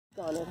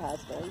on it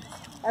has been.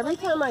 Every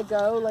time I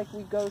go, like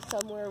we go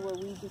somewhere where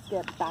we just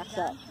get backed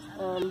up.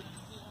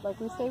 Like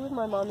we stay with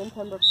my mom in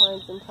Timber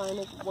Pines and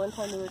one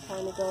time we were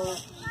trying to go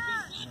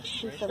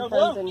to some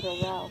friends in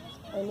Doral,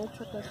 and it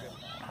took us.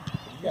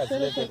 You guys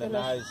live in the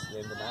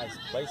nice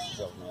places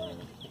over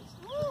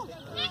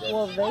there.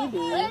 Well, they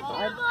do,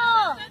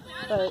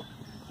 but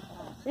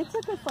it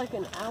took us like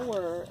an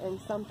hour and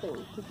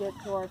something to get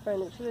to our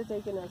friend. It should have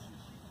taken us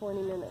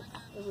 20 minutes.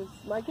 It was,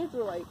 my kids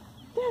were like,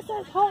 "This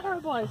is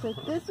horrible." I said,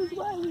 "This is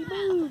why we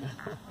moved."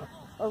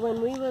 Or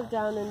when we lived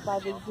down by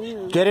the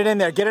zoo. Get it in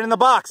there. Get it in the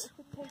box.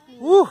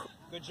 Woo.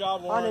 Good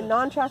job, Lauren. On a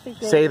non-traffic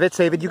day. Save it.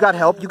 Save it. You got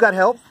help. You got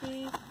help.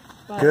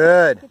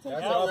 Good.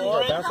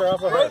 Bounce her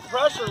off of her. Great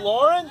pressure,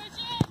 Lauren.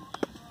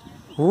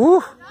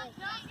 Woo.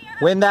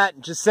 Win that,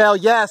 Giselle.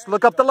 Yes.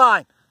 Look up the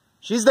line.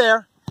 She's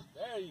there.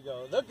 There you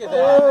go. Look at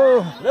that.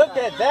 Oh. Look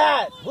at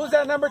that. Who's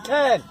that number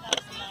 10?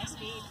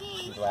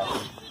 She's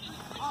laughing.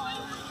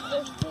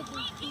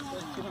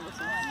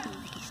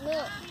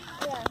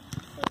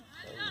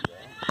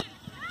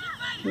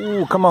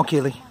 Ooh, come on,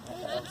 Keely.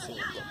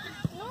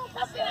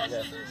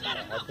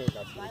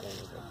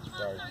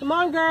 Come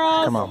on,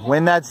 girls. Come on.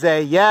 Win that,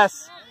 Zay.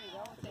 Yes.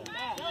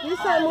 Do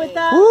something with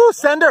that. Ooh,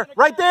 send her.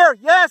 Right there.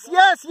 Yes,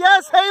 yes,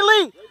 yes,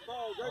 Haley.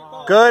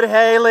 Good,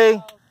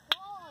 Haley.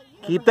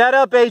 Keep that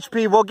up,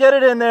 HP. We'll get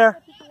it in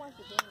there.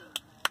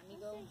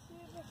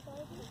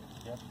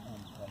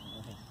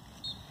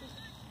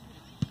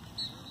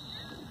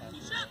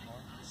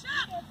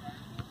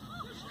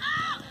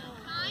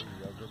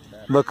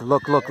 Look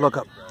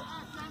up.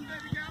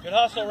 Good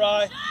hustle,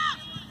 Rye.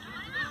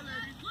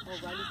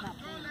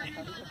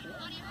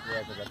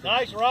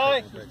 Nice,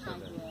 Rye.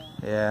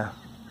 Yeah.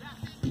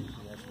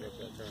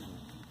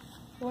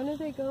 When are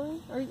they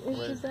going?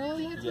 Is Giselle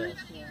in that too?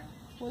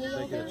 When are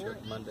they going?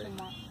 Monday.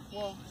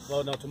 Well,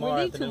 no, tomorrow.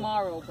 We leave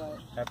tomorrow, but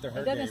after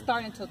her it doesn't game.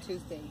 start until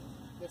Tuesday.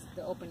 It's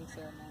the opening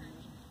ceremony.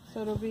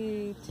 So it'll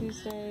be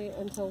Tuesday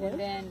until when? And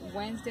then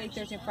Wednesday,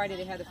 Thursday, and Friday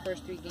they have the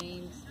first 3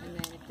 games, and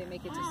then if they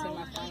make it to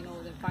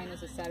semifinals, then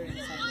finals is Saturday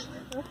and Sunday.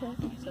 Okay.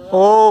 So,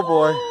 Oh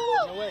boy.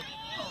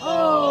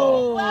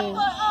 Oh. Yeah,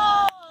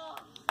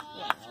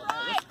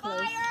 that was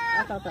close.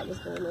 I thought that was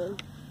going in.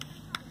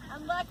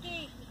 I'm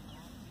lucky.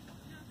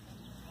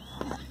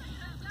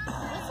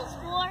 This is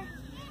 4.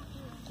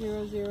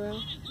 0-0.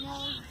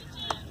 No.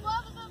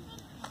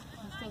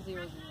 it's still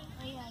 0-0.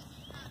 Oh, yes.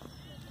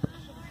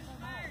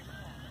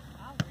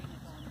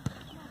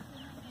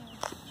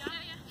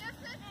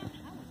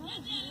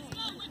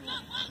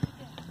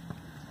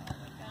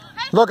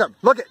 Look up.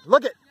 Look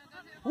it.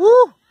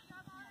 Woo.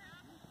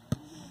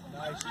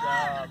 Nice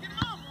job.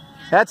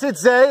 That's it,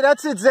 Zay.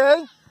 That's it,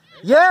 Zay.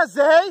 Yeah,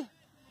 Zay.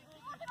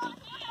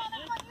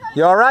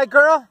 You all right,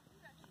 girl?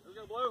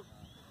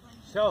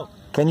 So,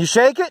 Can you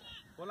shake it?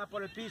 ponla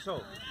por el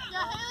piso.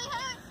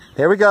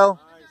 There we go.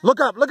 Look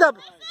up. Look up.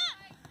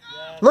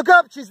 Look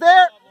up. She's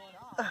there.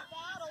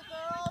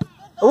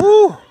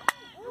 Ooh.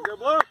 Good,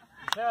 Blue.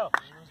 Tell.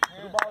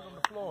 Two balls on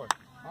the floor.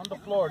 On the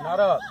floor, not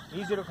up.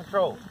 Easy to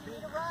control.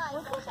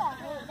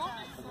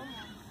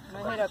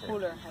 I hit a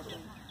cooler, I think.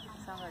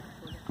 Sounds like a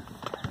cooler.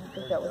 I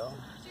think that was.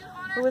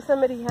 If it was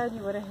somebody had,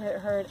 you would have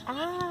heard.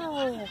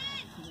 Ow!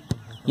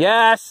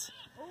 Yes.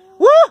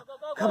 Woo.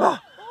 Come on.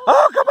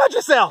 Oh, come on,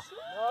 Giselle.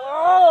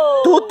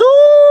 Oh!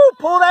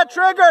 Tutu. Pull that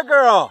trigger,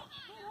 girl.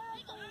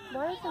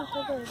 Why isn't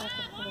Deborah able to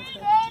pull the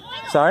trigger?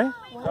 Sorry?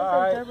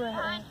 Why isn't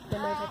Deborah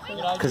been able to pull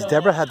the Because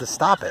Deborah had to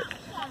stop it.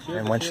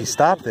 And when she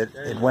stopped it,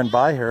 it went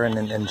by her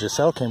and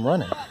Giselle came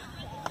running.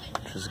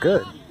 Which was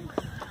good.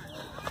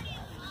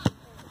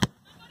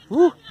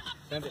 Woo.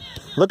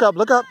 Look up.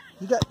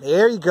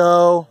 There you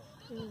go.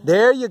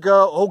 There you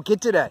go. Oh,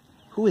 get to that.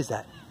 Who is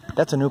that?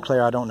 That's a new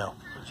player I don't know.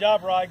 Good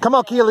job, Rye. Come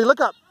on, Keely,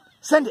 look up.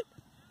 Send it.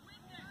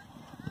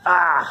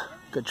 Ah,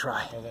 good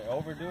try. Or they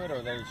overdo it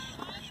or they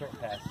short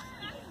pass.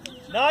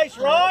 Nice,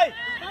 Rye.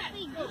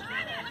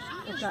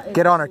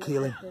 Get on her,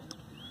 Keely.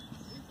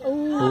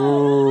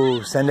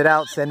 Ooh, send it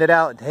out.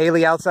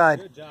 Haley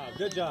outside.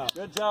 Good job,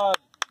 Dave.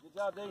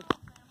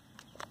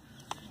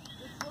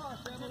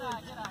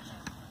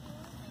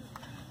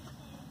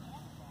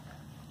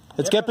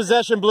 Let's get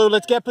possession, Blue.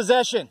 Let's get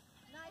possession.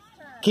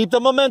 Keep the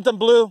momentum,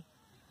 Blue.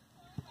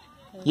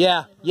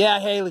 Yeah,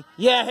 Haley.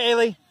 Yeah,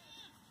 Haley.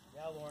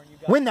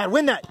 Win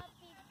that.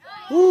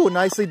 Ooh,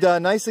 nicely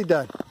done.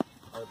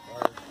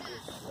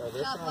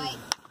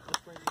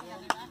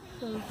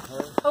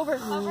 Over.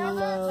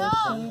 No,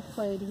 she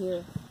played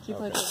here. She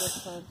played for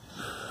this club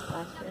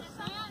last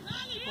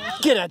year.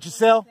 Get at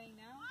Giselle.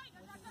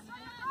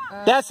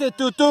 That's it,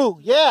 Tutu.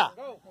 Yeah.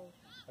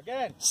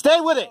 Again.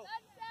 Stay with it.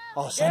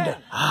 Oh, send her.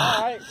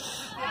 Ah.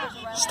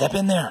 Step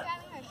in there.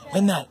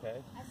 Win that.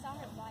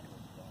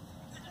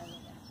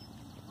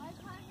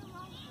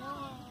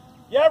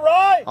 Yeah,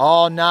 Rye.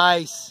 Oh,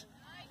 nice.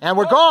 And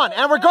we're gone.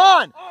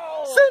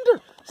 Send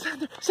her.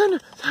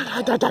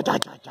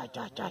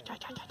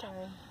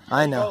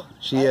 I know.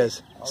 She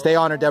is. Stay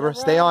on her, Deborah.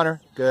 Stay on her.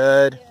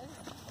 Good.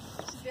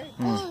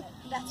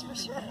 That's for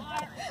sure.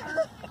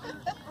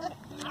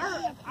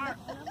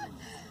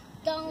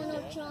 Go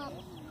Donald Trump.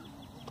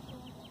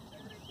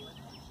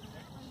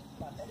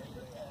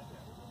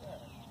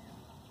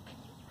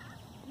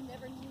 You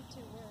never need to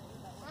worry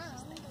about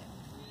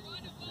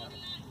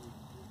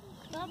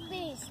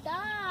Puppy,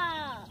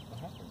 stop.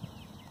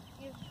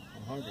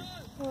 I'm hungry.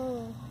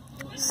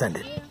 Send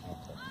it.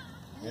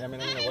 Mira,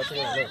 what's it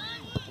gonna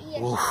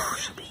do? Oof,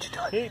 she beat you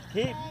to it.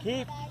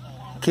 Keep.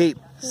 Keep.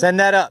 Send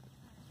that up.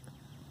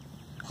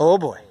 Oh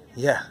boy.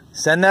 Yeah.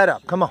 Send that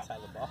up. Come on.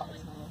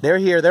 They're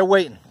here. They're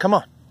waiting. Come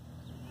on.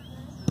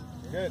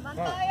 Good.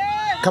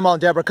 Come on,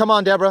 Deborah. Come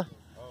on, Deborah.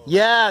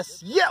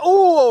 Yes. Yeah.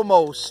 Ooh,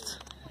 almost.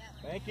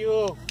 Thank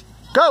you.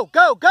 Go,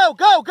 go, go,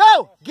 go,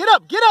 go. Get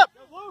up, get up.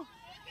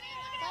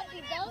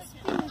 Puppy, don't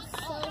spin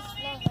so slow,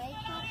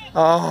 right?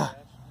 Oh.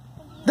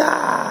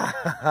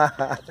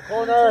 Ah.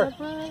 Corner.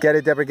 Get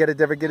it, Deborah. Get it,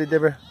 Deborah. Get it,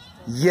 Deborah.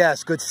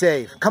 Yes, good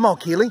save. Come on,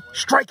 Keely.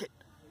 Strike it.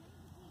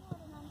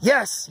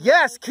 Yes,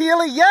 yes,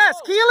 Keely. Yes,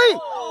 Keely.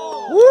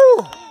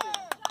 Woo.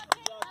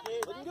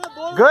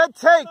 Good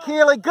take,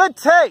 Keely. Good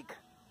take.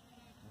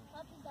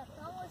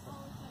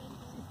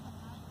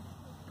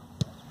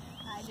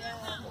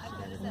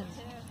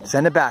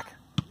 Send it back.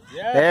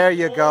 Yeah. There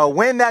you go.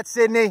 Win that,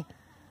 Sydney.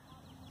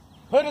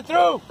 Put it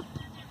through.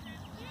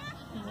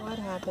 What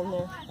happened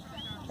there?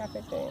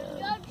 Traffic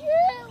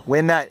jam.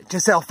 Win that.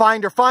 Giselle,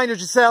 find her,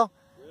 Giselle.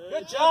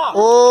 Good job.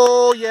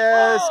 Oh,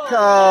 yes.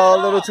 Oh,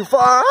 a little too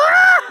far.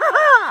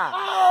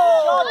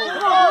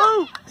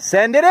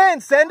 Send it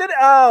in. Send it.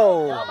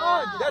 Oh.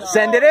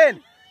 Send it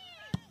in.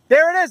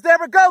 There it is,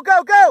 Deborah. Go,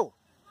 go, go.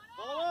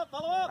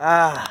 Follow up.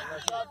 Ah.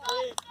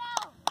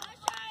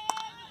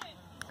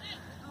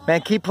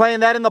 Man, keep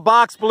playing that in the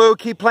box, Blue.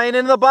 Keep playing it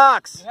in the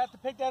box. You have to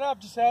pick that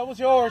up, Giselle. It was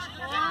yours.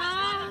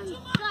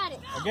 Got it.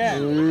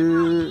 Again.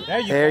 Ooh,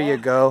 there you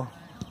go.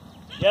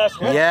 Yes.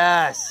 Good.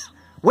 Yes.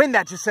 Win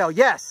that, Giselle.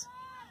 Yes.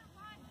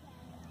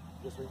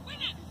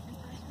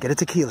 Get it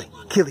to Keely.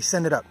 Keely,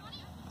 send it up.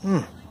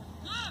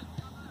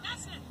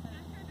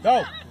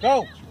 Go.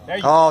 There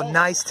you Oh, go.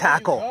 nice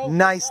tackle.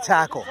 Nice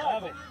tackle.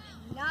 Love it.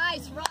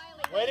 Nice, Riley.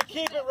 Way to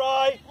keep it,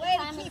 Rye. Way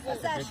to keep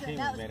possession.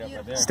 That was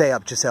beautiful. Stay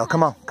up, Giselle.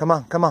 Come on. Come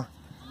on. Come on.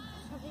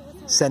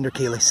 Send her,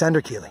 Keely. Send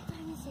her, Keely.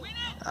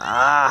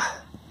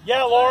 Ah.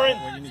 Yeah,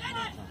 Lauren.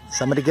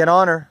 Somebody get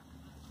on her.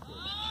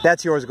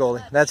 That's yours,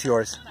 goalie. That's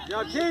yours.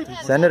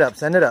 Send it up.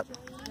 Send it up.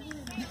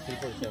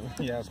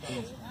 Yes,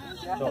 please.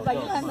 It's like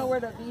you have nowhere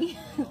to be.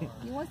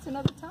 He wants to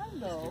know the time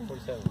though.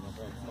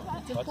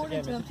 It's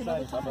important to him to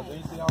know the time.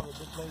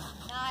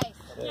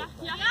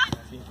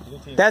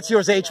 Nice. That's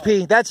yours,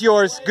 HP. That's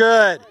yours.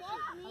 Good.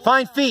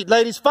 Find feet,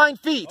 ladies. Find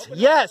feet.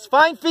 Yes.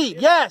 Find feet.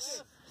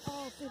 Yes.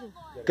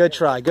 Good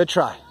try. Good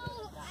try.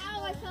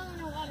 Ow, I fell in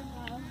the water.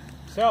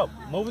 So,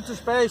 move into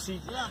space.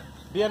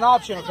 Be an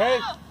option, okay?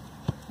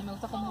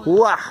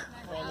 Wow.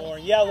 Come on,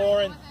 Lauren. Yeah,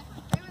 Lauren.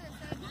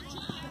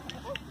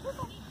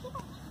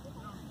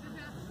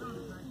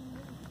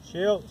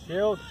 Shield.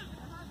 Still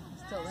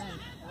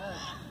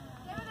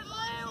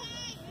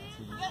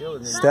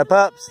in. Step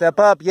up. Step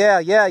up. Yeah.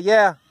 Yeah.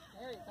 Yeah.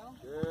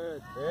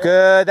 Good.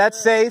 Good. That's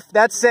safe.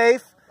 That's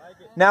safe.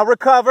 Now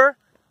recover.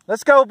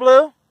 Let's go,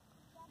 Blue.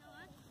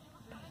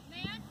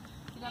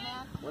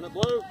 Win it,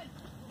 Blue.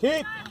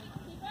 Keep.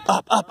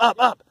 Up, up, up,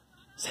 up.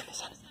 Send it,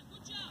 send it.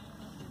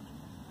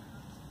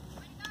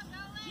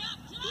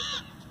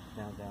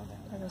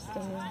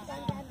 Down.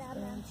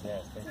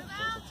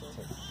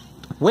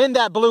 Win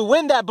that, Blue.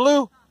 Win that,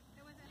 Blue.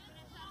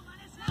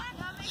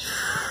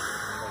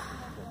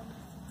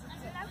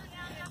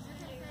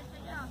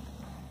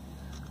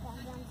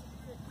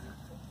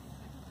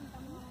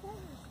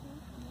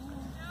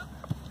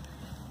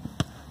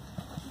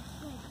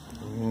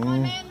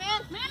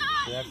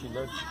 You actually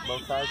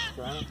both sides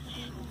trying.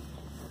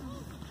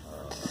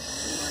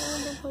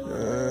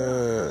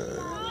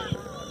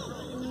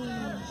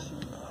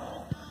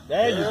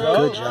 There you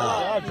go. Good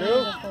job. Good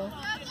job, Drew.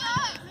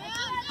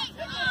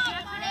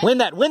 Win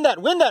that, win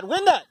that, win that,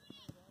 win that.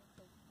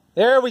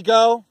 There we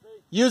go.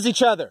 Use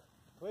each other.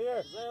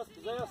 Clear.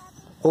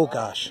 Oh,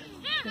 gosh.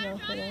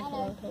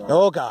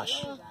 Oh,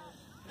 gosh.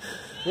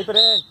 Keep it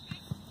in.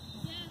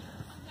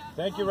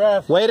 Thank you,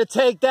 ref. Way to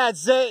take that,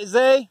 Zay.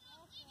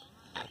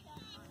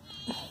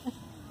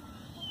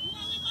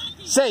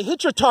 Zay,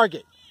 hit your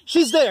target.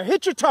 She's there.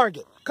 Hit your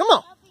target. Come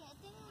on.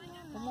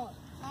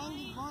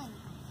 91.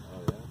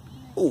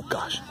 Oh,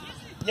 gosh.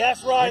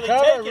 Yes, Riley.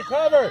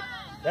 Recover.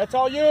 That's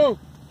all you.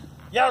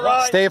 Yeah,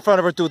 Riley. Stay in front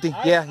of her, Tuti.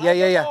 Yeah.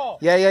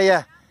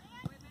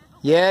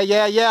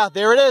 Yeah.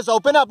 There it is.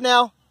 Open up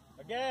now.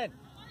 Again.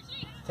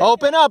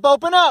 Open up.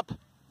 Open up.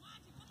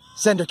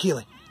 Send her,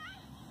 Keely.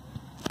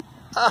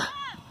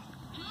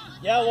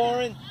 Yeah,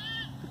 Lauren.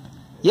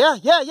 Yeah.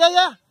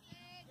 Again.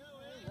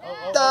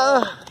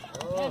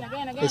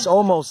 It's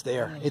almost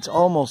there. It's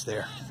almost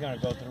there. She's going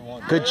to go through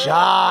one. Good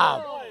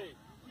job.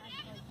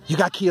 You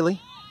got Keely.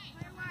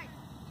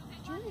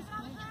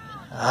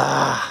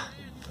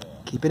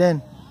 Keep it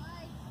in.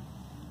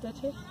 That's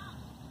it?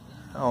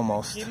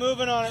 Almost. Keep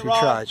moving on it, She Rob.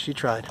 tried. She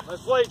tried.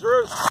 Let's play,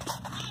 Drew.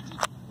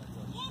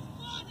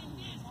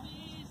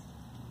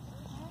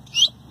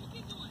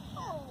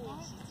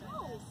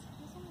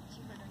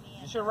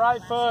 Push your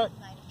right foot.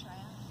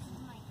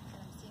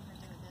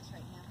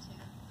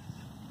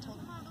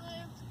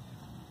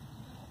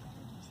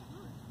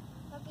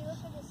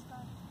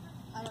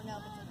 I don't know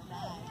if it's in the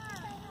bag.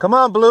 Come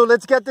on, Blue.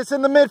 Let's get this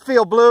in the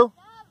midfield, Blue.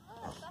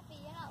 Puppy,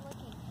 you're not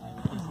looking.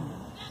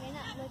 You're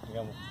not looking.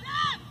 Yeah.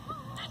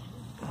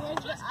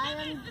 There's the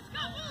island.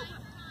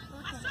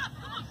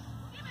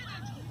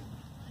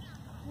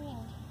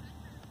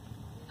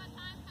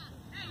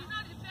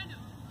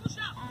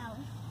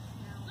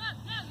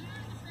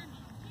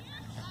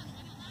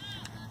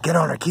 Get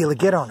on her, Keely.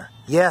 Get on her.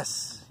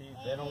 Yes. See,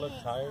 they don't look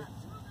tired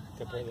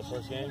compared to the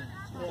first game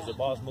because the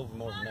ball's moving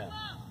more than that.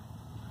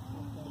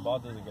 The ball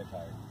doesn't get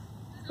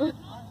tired.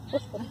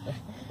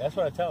 That's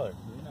what I tell her.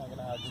 You're not going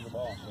to outdo the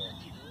ball,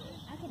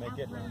 so make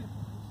it run.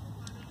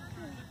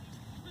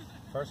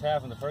 First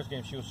half in the first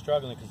game, she was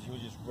struggling because she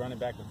was just running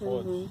back and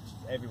forth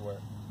everywhere.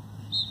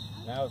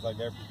 Now it's like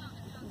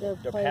they're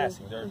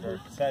passing, they're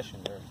possession,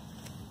 they're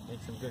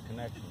making some good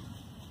connections.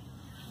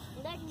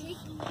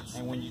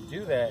 And when you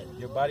do that,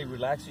 your body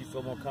relaxes, you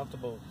feel more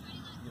comfortable,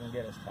 you don't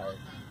get as tired.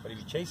 But if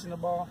you're chasing the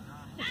ball,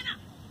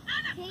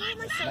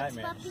 it's a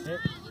nightmare. Sit.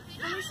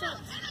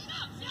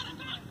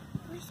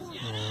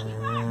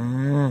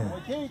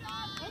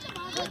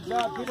 Good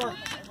job, Peter.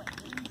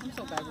 I'm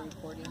so bad at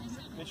recording.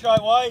 Good try,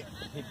 White.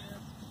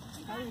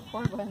 I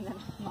record but then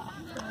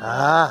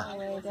Ah. Oh,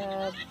 my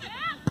God.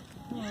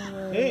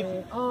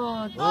 Hey.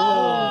 Oh,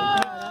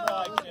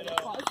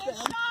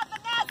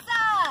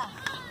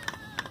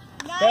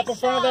 Step in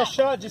front of that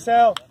shot,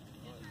 Giselle.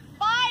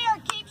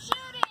 Fire! Keep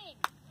shooting!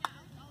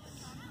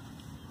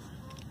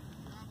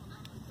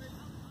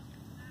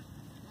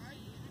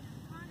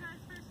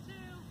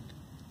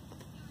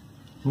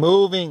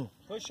 Moving.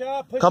 Push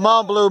up, push Come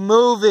up. on, Blue.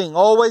 Moving.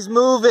 Always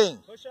moving.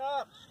 Push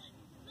up.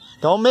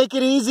 Don't make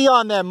it easy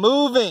on them.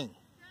 Moving.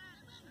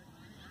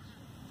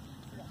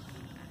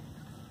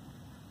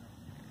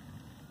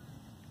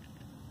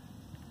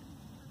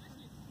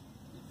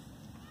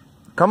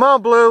 Come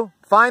on, Blue.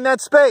 Find that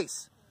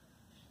space.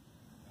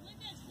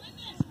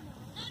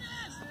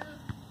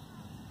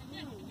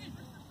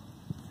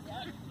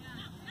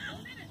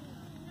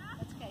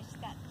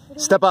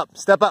 Step up,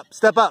 step up,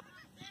 step up.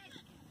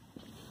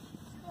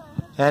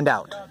 And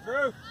out.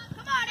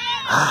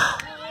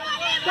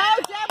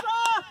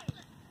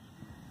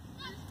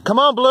 Come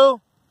on,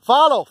 Blue.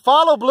 Follow,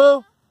 follow,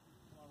 Blue.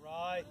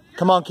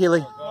 Come on,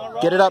 Keely.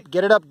 Get it up,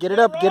 get it up, get it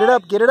up, get it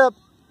up, get it up.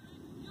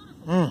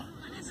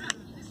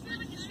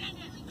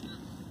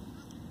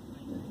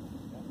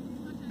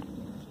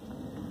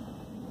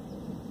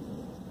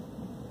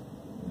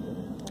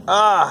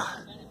 Ah.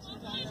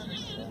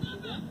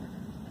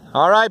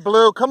 All right,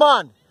 Blue. Come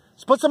on.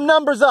 Let's put some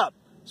numbers up.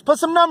 Let's put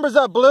some numbers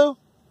up, Blue.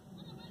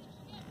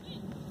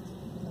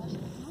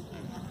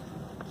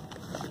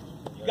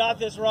 You got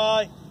this,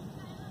 Rye.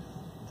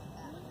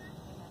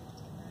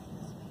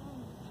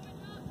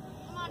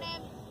 Come on,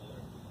 Em.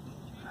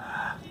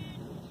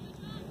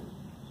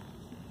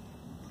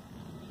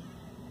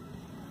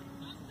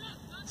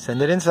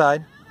 Send it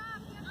inside.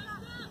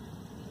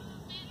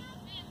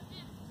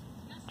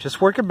 Just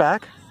work it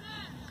back.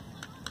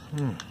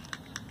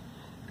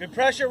 Good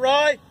pressure,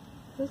 Rye.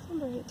 who's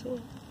number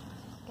 18?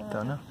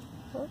 Don't know.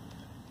 Huh? Don't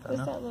Who's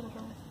know. that little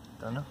guy?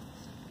 Don't know.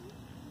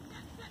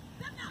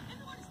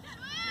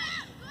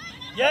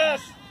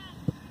 Yes.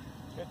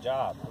 Good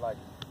job. I like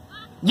it.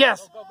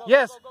 Yes. Go, go, go,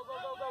 Yes. Go, go, go,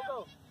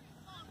 go,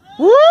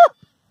 go, Woo!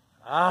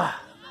 Ah.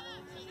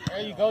 go.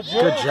 There you go,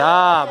 Drew. Good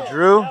job,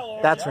 Drew.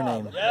 That's her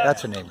name.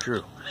 That's her name,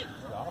 Drew.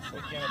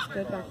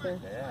 Good back there.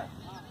 Yeah.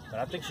 But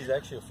I think she's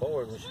actually a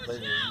forward when she plays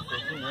in the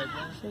U15 right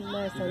now. She's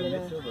nice She's under a there.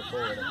 midfield or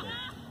forward, I think.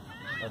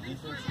 Or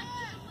defense.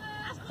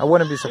 I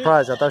wouldn't be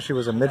surprised. I thought she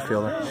was a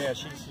midfielder. Yeah,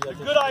 she's a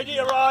good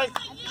idea, Rye.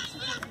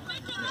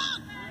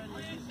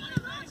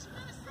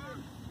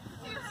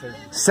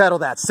 Settle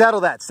that. Settle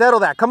that. Settle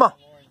that. Come on.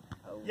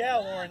 Yeah,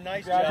 Lauren,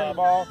 nice job.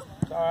 Ball.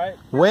 All right.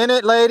 Win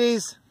it,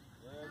 ladies.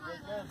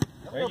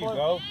 There you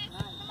go.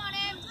 Come on,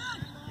 Em.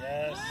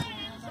 Yes.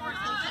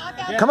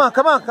 Come on.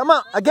 Come on. Come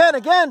on. Again.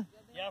 Again.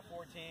 Yeah,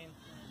 14.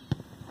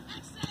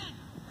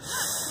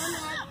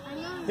 I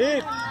know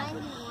Keep.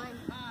 91.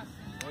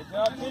 Good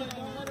job, Keith.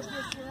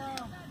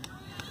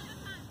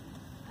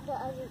 The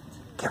other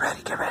Get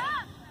ready. Get ready.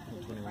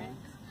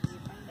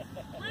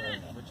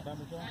 Which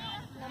number, John?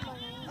 number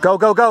 9. Go.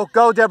 Go. Go.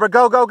 Go, Deborah.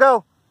 Go. Go.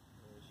 Go.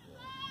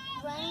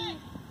 Rain.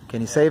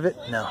 Can you save it?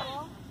 No.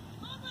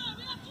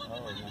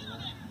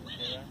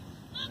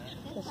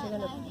 Is she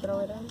going to throw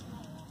it in?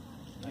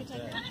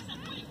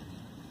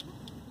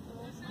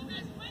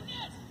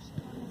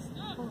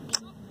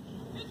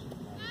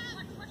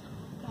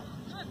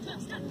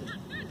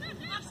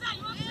 One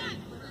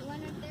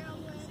up there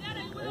over. There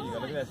you go.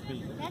 Look at that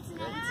speed. That's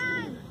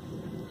 19.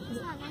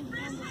 It's not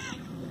 91.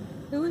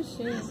 Who is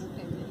she? Or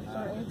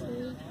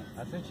 18?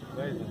 I think she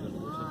plays with the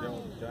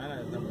Joanna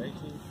is number 18.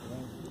 She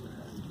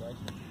plays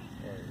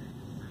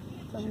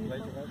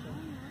with Russia?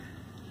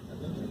 I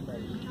think she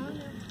plays with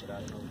but I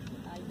don't know.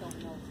 I don't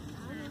know.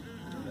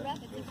 Ref,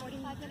 it's a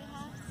 45-minute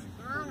half.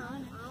 I don't know.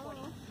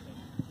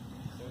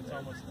 So it's all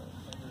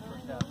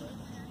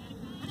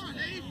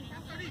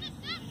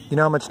You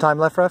know how much time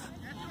left, ref?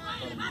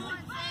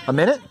 A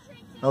minute?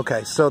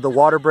 Okay, so the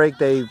water break,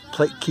 they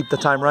keep the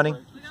time running?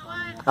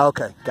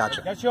 Okay,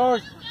 gotcha. That's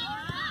yours.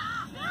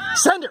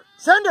 Send her!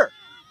 Send her!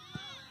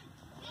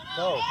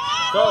 Go.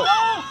 Go.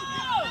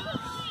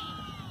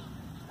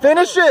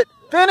 Finish it!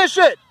 Finish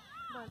it!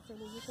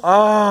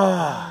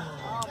 Ah.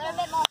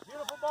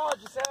 Beautiful ball,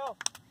 Giselle.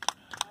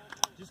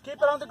 Just keep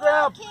it on the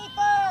ground.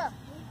 Keeper.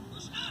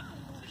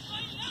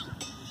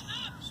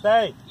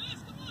 Stay.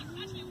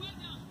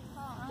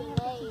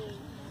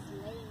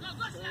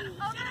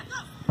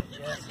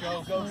 Yes,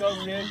 go, go,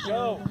 go, kid,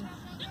 go.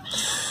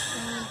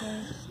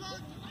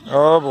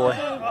 Oh boy.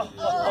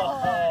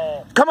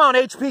 Come on,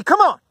 HP,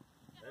 come on.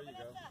 There you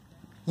go.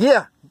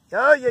 Yeah.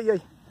 Oh, yeah, yeah.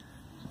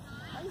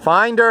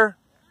 Find her.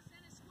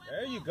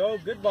 There you go.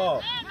 Good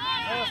ball.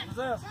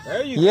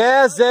 There you go.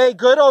 Yeah, Zay,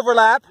 good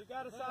overlap. You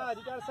got a side.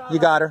 You got a side. You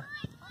got her.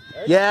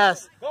 There you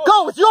Yes. go.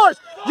 Go, it's yours.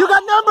 You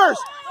got numbers.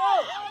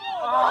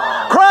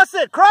 Cross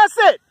it, cross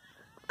it.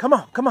 Come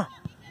on, come on.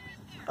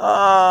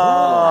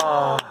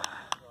 Oh.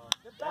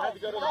 I had to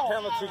go to the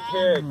penalty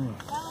kick.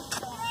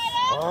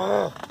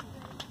 Oh.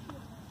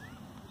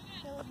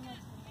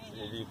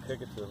 You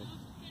kick it to him.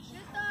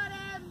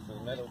 To the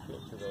middle,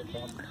 to the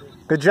penalty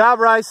kick. Good job,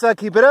 Risa.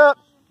 Keep it up.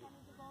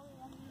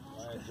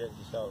 Get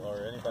yourself, or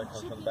anybody comes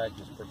from the back,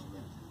 just push it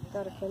in.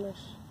 Gotta finish.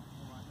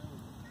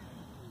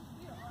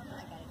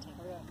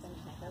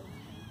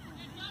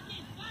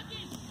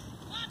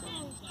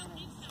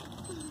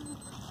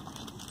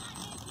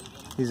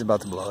 He's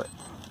about to blow it.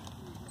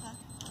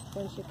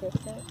 When she kicks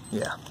it.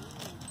 Yeah.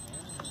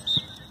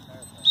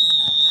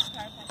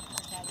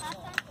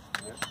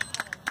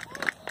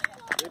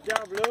 Good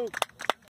job, Luke.